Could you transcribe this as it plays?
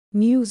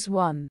News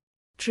 1.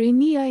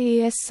 Trainee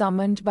IAS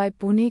summoned by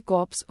Pune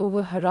cops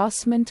over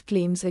harassment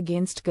claims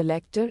against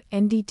collector.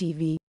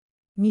 NDTV.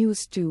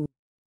 News 2.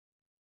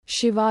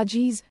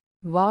 Shivaji's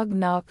wagh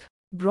nakh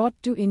brought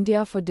to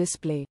India for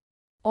display.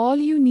 All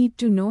you need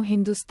to know.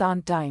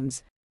 Hindustan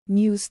Times.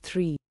 News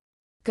 3.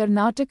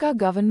 Karnataka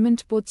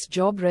government puts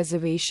job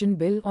reservation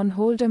bill on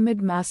hold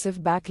amid massive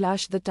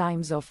backlash. The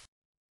Times of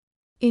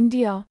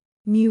India.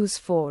 News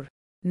 4.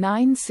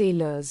 9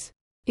 sailors,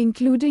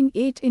 including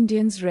 8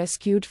 Indians,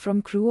 rescued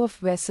from crew of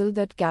vessel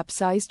that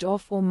capsized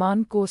off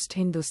Oman coast.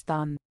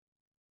 Hindustan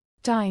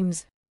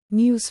Times.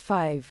 News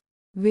 5.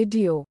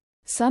 Video.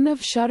 Son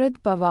of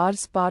Sharad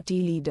Pawar's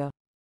party leader,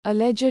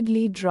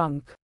 allegedly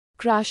drunk,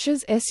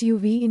 crashes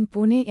SUV in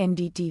Pune.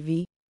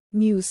 NDTV.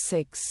 News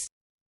 6.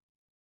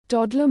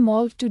 Toddler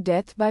mauled to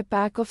death by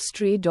pack of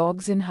stray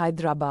dogs in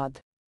Hyderabad.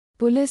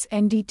 Police.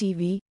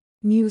 NDTV.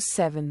 News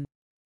 7.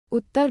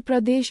 Uttar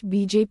Pradesh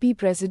BJP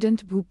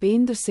President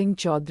Bhupendra Singh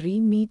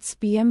Chaudhary meets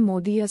PM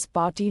Modi as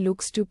party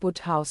looks to put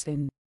house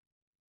in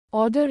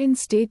order in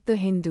state. The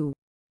Hindu.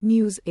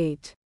 News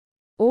 8.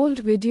 Old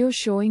video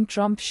showing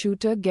Trump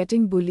shooter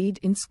getting bullied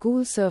in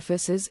school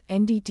surfaces.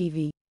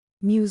 NDTV.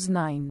 News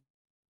 9.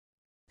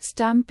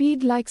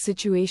 Stampede-like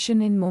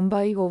situation in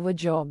Mumbai over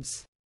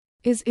jobs.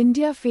 Is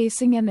India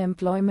facing an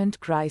employment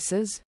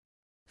crisis?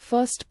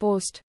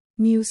 Firstpost.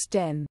 News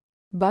 10.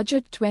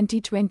 Budget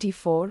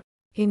 2024.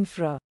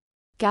 Infra.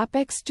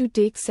 Capex to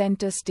take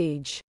center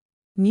stage.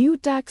 New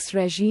tax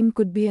regime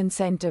could be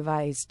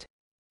incentivized,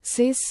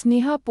 says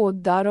Sneha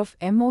Poddar of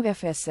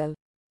MOFSL.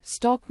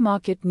 Stock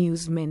market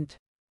news. Mint.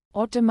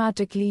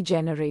 Automatically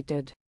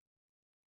generated.